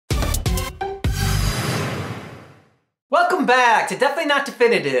Welcome back to Definitely Not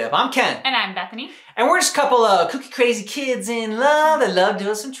Definitive. I'm Ken. And I'm Bethany. And we're just a couple of cookie crazy kids in love that love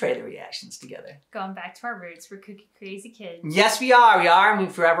doing some trailer reactions together. Going back to our roots, we're cookie crazy kids. Yes, we are. And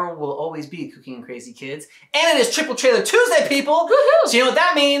we forever will always be cookie and crazy kids. And it is Triple Trailer Tuesday, people. Woohoo! So you know what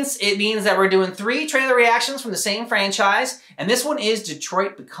that means? It means that we're doing 3 trailer reactions from the same franchise. And this one is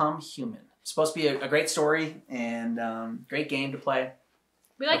Detroit Become Human. It's supposed to be a great story and great game to play.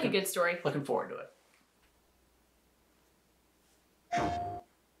 We like a good story. Looking forward to it.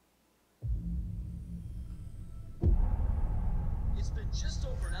 It's been just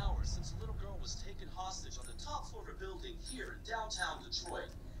over an hour since a little girl was taken hostage on the top floor of a building here in downtown Detroit.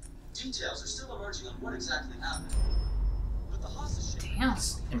 Details are still emerging on what exactly happened. But the hostage Damn.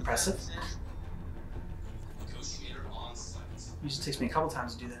 Impressive. Negotiator on site. It usually takes me a couple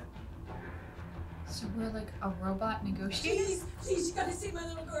times to do that. So we're like a robot negotiator? Please, you gotta save my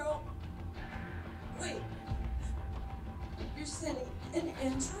little girl. Wait. You're sending an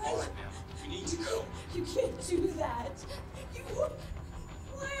android? All right, ma'am. We need to go. You can't do that.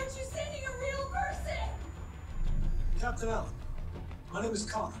 Why aren't you sending a real person? Captain Allen, my name is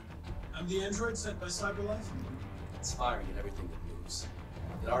Connor. I'm the android sent by CyberLife. It's firing at everything that moves.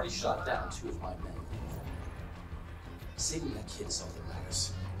 It already shot down 2 of my men. Saving that kid is all that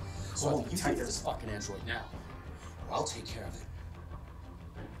matters. So I think you take this fucking android now, or I'll take care of it.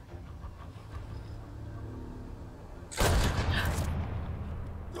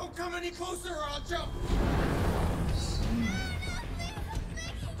 Don't come any closer or I'll jump!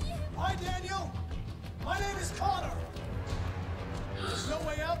 Hi, Daniel. My name is Connor. There's no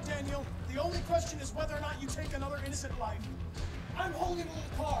way out, Daniel. The only question is whether or not you take another innocent life. I'm holding a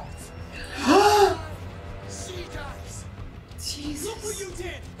little cards. See, guys. Jesus. Look what you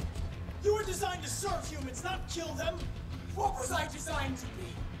did. You were designed to serve humans, not kill them. What was I designed to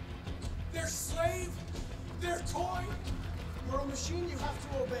be? Their slave? Their toy? You're a machine you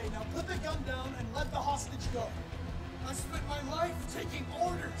have to obey. Now put the gun down and let the hostage go. I spent my life taking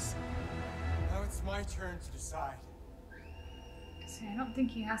orders. Now it's my turn to decide. See, I don't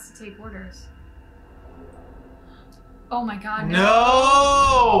think he has to take orders. Oh my god,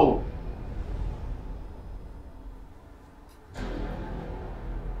 No!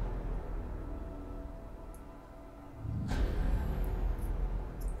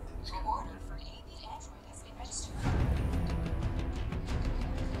 Your order for AB android has been registered.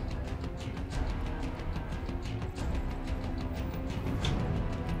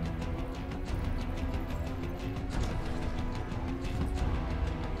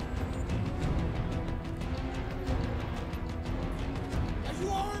 Are you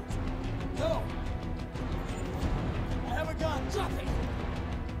armed? No. I have a gun. Drop it.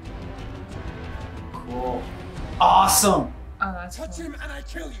 Cool. Awesome. Oh, that's Touch cool. him and I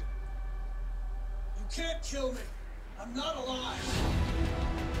kill you. You can't kill me. I'm not alive.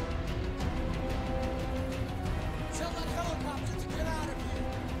 Tell that helicopter to get out of here.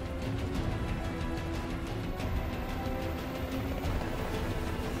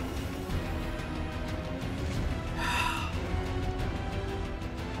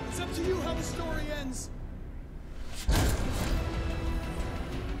 It's up to you how the story ends.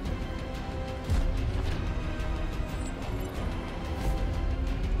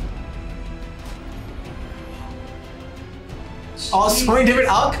 Oh, so many different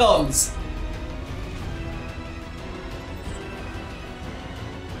outcomes.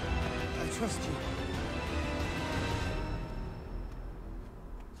 I trust you.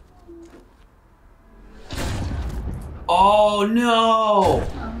 Oh no!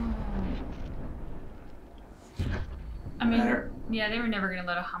 I mean, Better. yeah, they were never gonna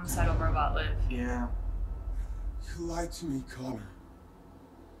let a homicidal robot live. Yeah. You lied to me, Connor.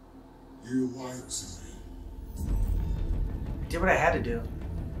 You lied to me. Did what I had to do.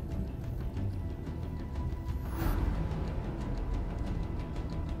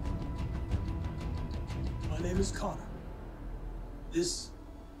 My name is Connor. This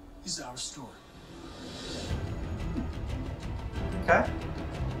is our story. Okay.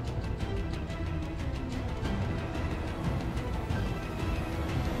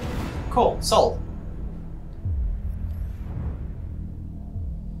 Cool. Sold.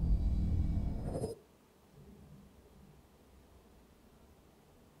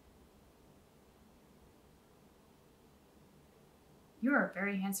 You are a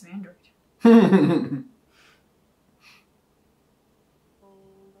very handsome android.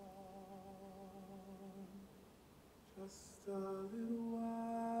 Just a little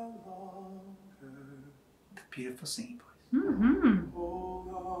while longer. Beautiful singing voice. Mm-hmm. Hold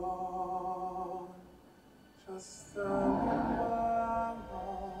on. Just a little while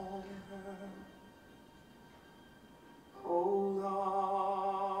longer.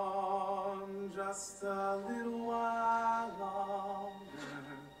 Just a little while longer.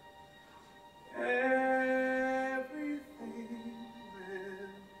 Everything will be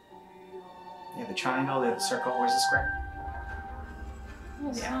all. Yeah, the triangle, the circle, where's the square?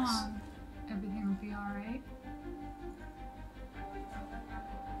 Cool Yes. song. Everything will be alright.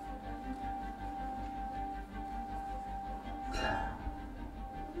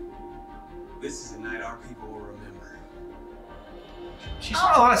 This is a night our people will remember. She's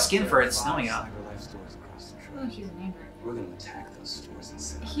got a lot of skin for it snowing out. CyberLife stores across Oh, Detroit. he's an android. We're gonna attack those stores and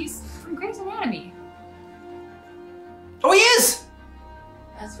set up. He's from Grey's Anatomy. Oh, he is!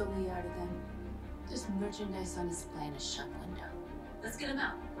 That's what we are to them. Just merchandise on display in a shop window. Let's get them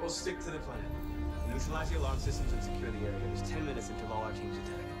out. We'll stick to the plan. Neutralize the alarm systems and secure the area. There's 10 minutes until all our teams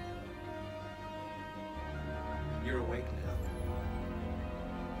attack. You're awake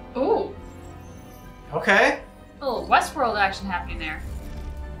now. Ooh. Okay. A little Westworld action happening there.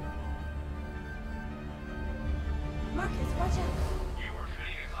 Marcus, watch out. You were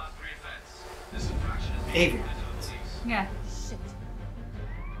fitting a class 3 offense. This infraction is Avery. being reported to the police. Yeah. Shit.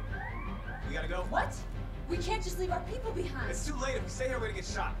 We gotta go. What? We can't just leave our people behind. It's too late. If we stay here, we're gonna get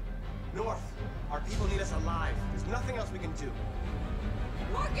shot. North, our people need us alive. There's nothing else we can do.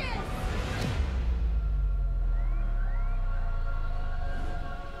 Marcus!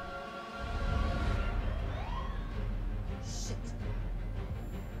 Shit.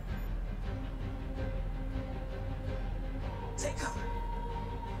 Take cover.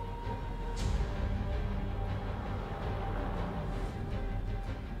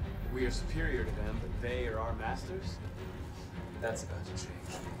 We are superior to them, but they are our masters. That's about to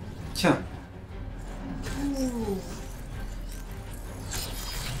change. Huh. Ooh.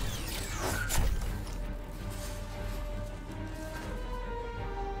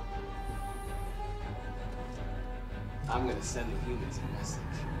 I'm gonna send the humans a message.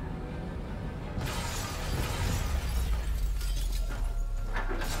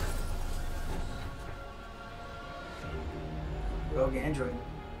 Rogue android.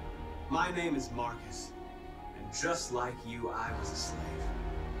 My name is Marcus, and just like you, I was a slave.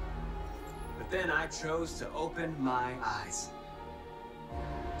 But then I chose to open my eyes,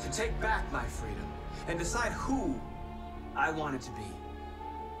 to take back my freedom, and decide who I wanted to be.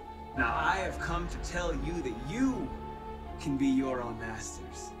 Now I have come to tell you that you can be your own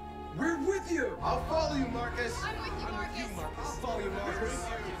masters. We're with you! I'll follow you, Marcus. I'm with you, Marcus. I'll follow you, Marcus.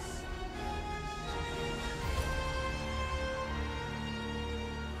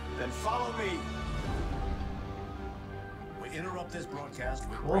 Then follow me. We interrupt this broadcast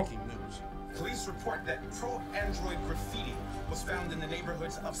with Cool. breaking news. Police report that pro-android graffiti was found in the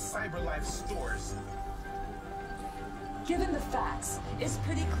neighborhoods of CyberLife stores. Given the facts, it's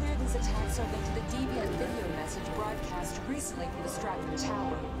pretty clear these attacks are linked to the deviant video message broadcast recently from the Stratford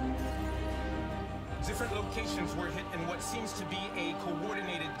Tower. Different locations were hit in what seems to be a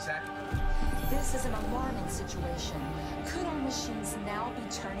coordinated attack. This is an alarming situation. Could our machines now be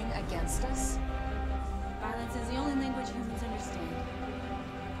turning against us? Violence is the only language humans understand.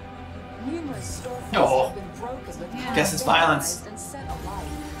 Numerous storefronts Oh. have been broken with Yeah. Guess it's violence. and set alight,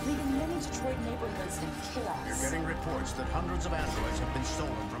 leaving many Detroit neighborhoods in We're chaos. getting reports that hundreds of androids have been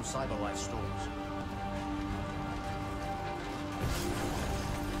stolen from CyberLife stores.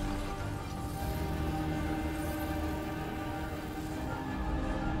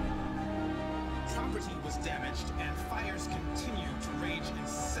 Property was damaged and fires continue to rage in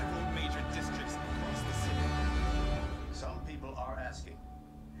several major districts across the city. Some people are asking,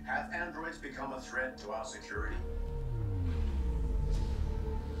 have androids become a threat to our security?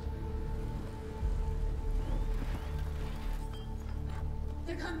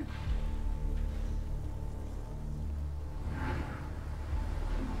 They're coming.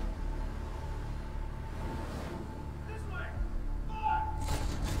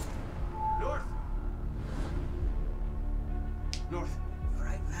 North! North, all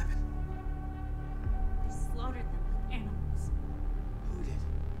right, what happened? They slaughtered them like animals. Who did?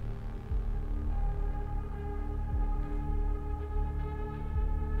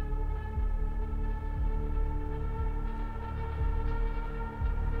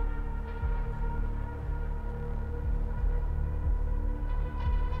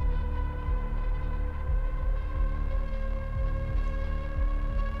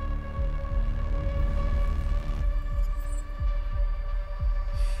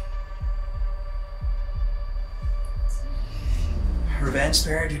 Revenge,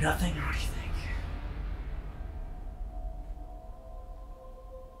 spare, do nothing. What do you think?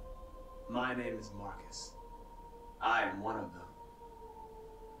 My name is Marcus. I am one of them.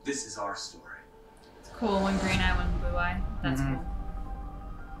 This is our story. It's cool. One green eye, one blue eye. That's Mhm. cool.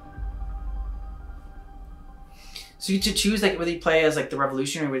 So you to choose like whether you play as like the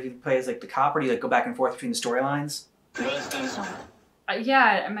revolutionary, or whether you play as like the cop, or do you like go back and forth between the storylines?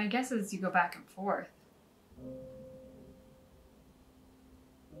 Yeah, my guess is you go back and forth.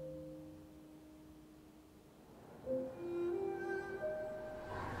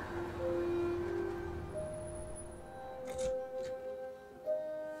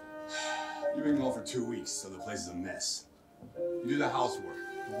 You've been gone for 2 weeks, so the place is a mess. You do the housework,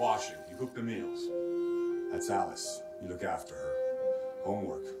 the washing, you cook the meals. That's Alice. You look after her.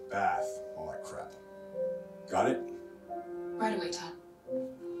 Homework, bath, all that crap. Got it? Right away, Todd.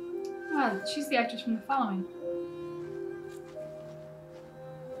 Oh, she's the actress from The Following.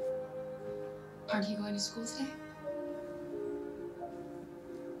 Aren't you going to school today?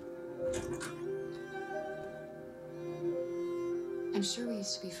 I'm sure we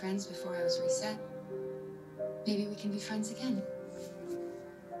used to be friends before I was reset. Maybe we can be friends again.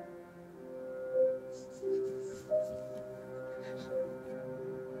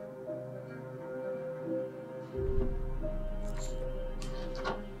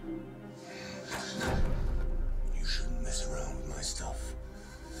 You shouldn't mess around with my stuff.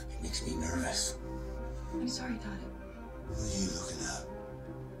 It makes me nervous. I'm sorry, Todd. What are you looking at?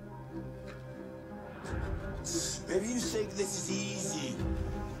 Maybe you think this is easy.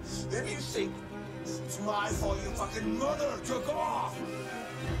 Maybe you think it's my fault your fucking mother took off.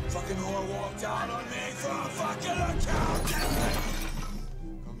 Fucking whore walked out on me for a fucking account.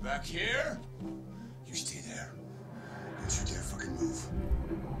 Come back here. You stay there. Don't you dare fucking move.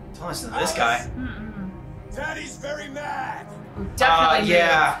 Don't listen to this guy. Daddy's very mad. Definitely.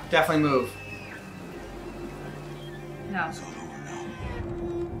 Yeah, definitely move. No. It's all over now.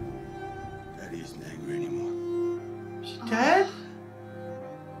 Daddy isn't angry anymore. Dad?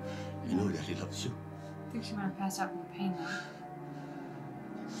 You know Daddy loves you. I think she might have passed out from the pain though.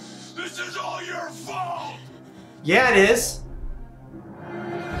 This is all your fault! Yeah, it is.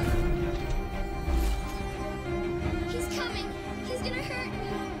 He's coming. He's gonna hurt me.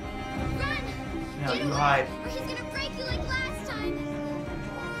 Run! No, Get you away, hide. or he's gonna break you like last time.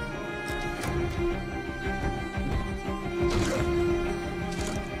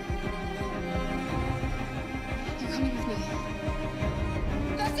 You're coming with me.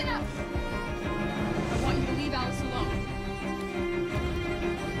 That's enough! I want you to leave Alice alone.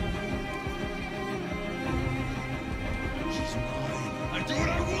 She's mine. I do what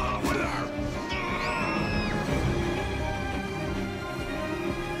I want with her!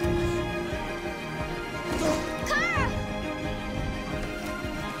 Kara!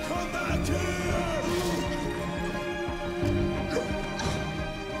 Come back here!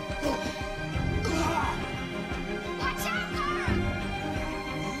 Watch out, Kara!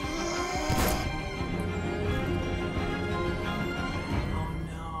 Oh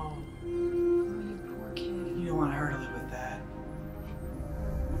no. Oh, you poor kid. You don't want her to live with that.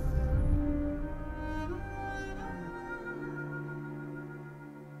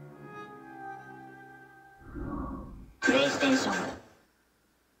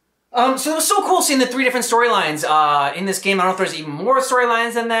 So it was so cool seeing the 3 different storylines in this game. I don't know if there's even more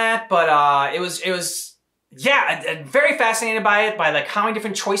storylines than that, but it was yeah, very fascinated by it, by like how many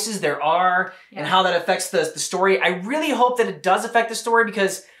different choices there are and how that affects the story. I really hope that it does affect the story,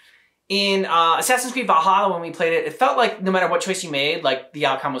 because in Assassin's Creed Valhalla, when we played it, it felt like no matter what choice you made, like the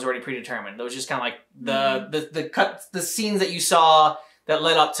outcome was already predetermined. It was just kind of like the scenes that you saw that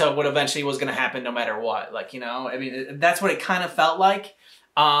led up to what eventually was going to happen, no matter what. Like, you know, I mean, that's what it kind of felt like.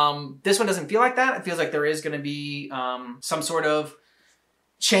 This one doesn't feel like that. It feels like there is going to be some sort of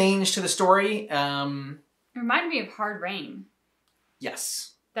change to the story. It reminded me of Hard Rain.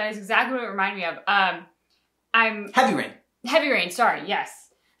 Yes. That is exactly what it reminded me of. Heavy Rain. Heavy Rain, sorry, yes.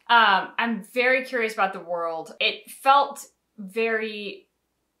 I'm very curious about the world. It felt very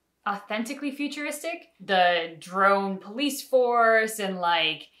authentically futuristic. The drone police force and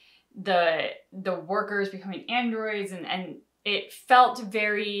like the workers becoming androids, and it felt a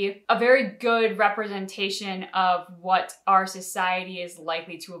very good representation of what our society is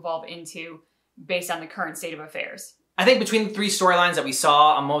likely to evolve into based on the current state of affairs. I think between the 3 storylines that we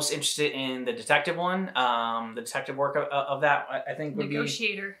saw, I'm most interested in the detective one. The detective work of that, I think, would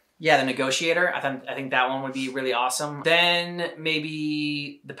Negotiator. Yeah, the Negotiator. I think that one would be really awesome. Then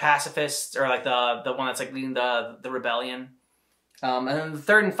maybe the Pacifist, or like the one that's like leading the rebellion. And then the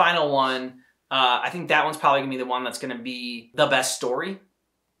 3rd and final one, I think that one's probably gonna be the one that's gonna be the best story,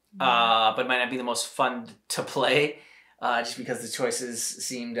 but it might not be the most fun to play, just because the choices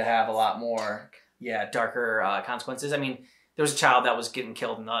seem to have a lot more, darker consequences. I mean, there was a child that was getting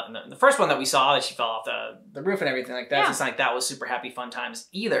killed in the first one that we saw, that she fell off the roof and everything like that. Yeah. So it's not like that was super happy fun times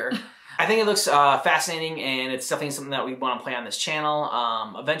either. I think it looks fascinating, and it's definitely something that we want to play on this channel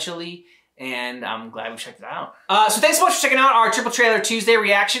eventually. And I'm glad we checked it out. So thanks so much for checking out our Triple Trailer Tuesday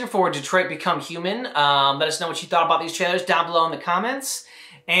reaction for Detroit Become Human. Let us know what you thought about these trailers down below in the comments.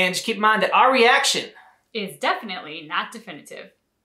 And just keep in mind that our reaction is definitely not definitive.